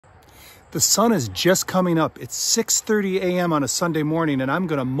The sun is just coming up. It's 6:30 a.m. on a Sunday morning, and I'm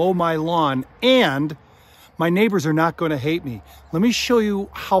gonna mow my lawn, and my neighbors are not gonna hate me. Let me show you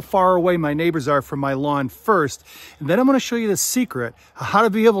how far away my neighbors are from my lawn first, and then I'm gonna show you the secret of how to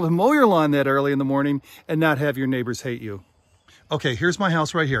be able to mow your lawn that early in the morning and not have your neighbors hate you. Okay, here's my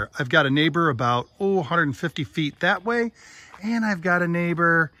house right here. I've got a neighbor about, 150 feet that way, and I've got a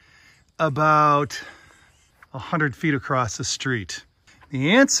neighbor about 100 feet across the street.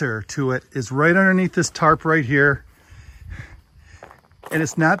 The answer to it is right underneath this tarp right here. And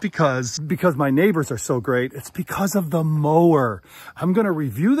it's not because my neighbors are so great, it's because of the mower. I'm gonna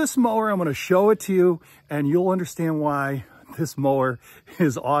review this mower, I'm gonna show it to you, and you'll understand why this mower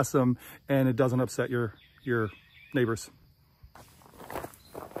is awesome and it doesn't upset your neighbors.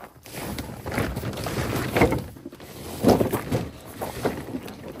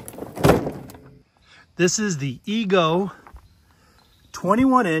 This is the Ego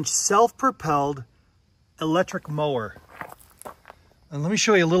 21-inch self-propelled electric mower. And let me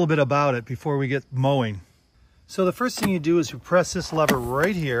show you a little bit about it before we get mowing. So the first thing you do is you press this lever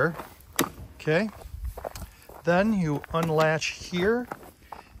right here, okay? Then you unlatch here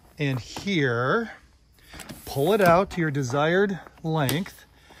and here, pull it out to your desired length,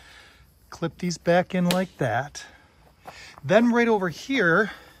 clip these back in like that. Then right over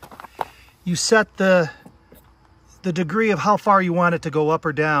here, you set the degree of how far you want it to go up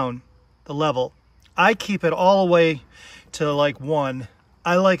or down, the level. I keep it all the way to like 1.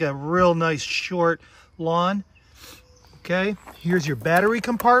 I like a real nice short lawn. Okay, here's your battery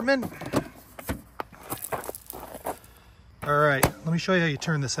compartment. All right, let me show you how you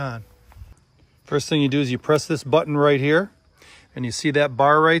turn this on. First thing you do is you press this button right here, and you see that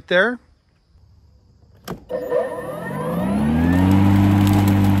bar right there?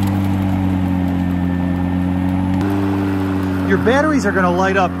 Your batteries are gonna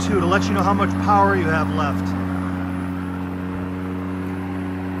light up too to let you know how much power you have left.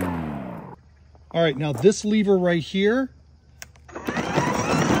 All right, now this lever right here,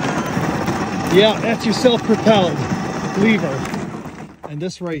 yeah, that's your self-propelled lever. And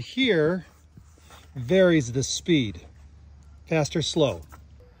this right here varies the speed, fast or slow.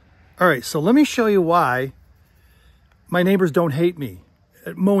 All right, so let me show you why my neighbors don't hate me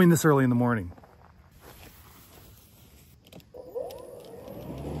at mowing this early in the morning.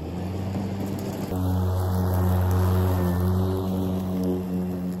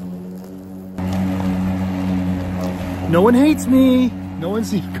 No one hates me. No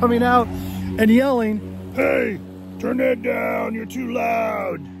one's coming out and yelling, "Hey, turn that down, you're too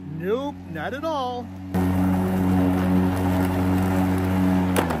loud." Nope, not at all.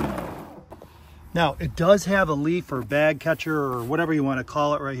 Now, it does have a leaf or bag catcher or whatever you want to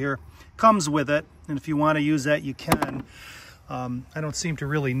call it right here. Comes with it, and if you want to use that, you can. I don't seem to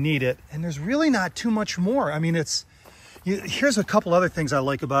really need it, and there's really not too much more. I mean, here's a couple other things I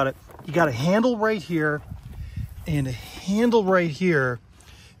like about it. You got a handle right here, and a handle right here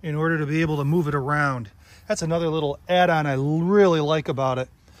in order to be able to move it around. That's another little add-on I really like about it.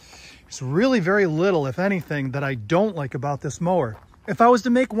 It's really very little, if anything, that I don't like about this mower. If I was to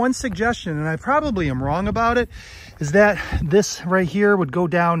make one suggestion, and I probably am wrong about it, is that this right here would go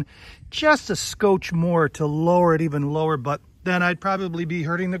down just a scotch more to lower it even lower, but then I'd probably be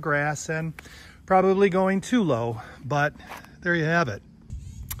hurting the grass and probably going too low, but there you have it.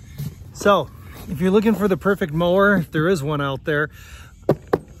 So, if you're looking for the perfect mower, if there is one out there,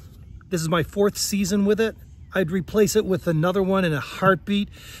 this is my 4th season with it. I'd replace it with another one in a heartbeat,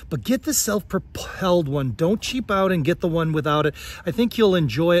 but get the self-propelled one. Don't cheap out and get the one without it. I think you'll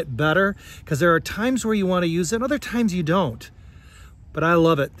enjoy it better because there are times where you want to use it, other times you don't. But I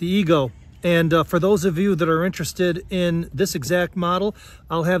love it, the Ego. And for those of you that are interested in this exact model,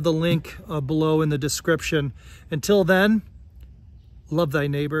 I'll have the link below in the description. Until then, love thy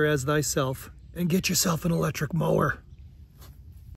neighbor as thyself, and get yourself an electric mower.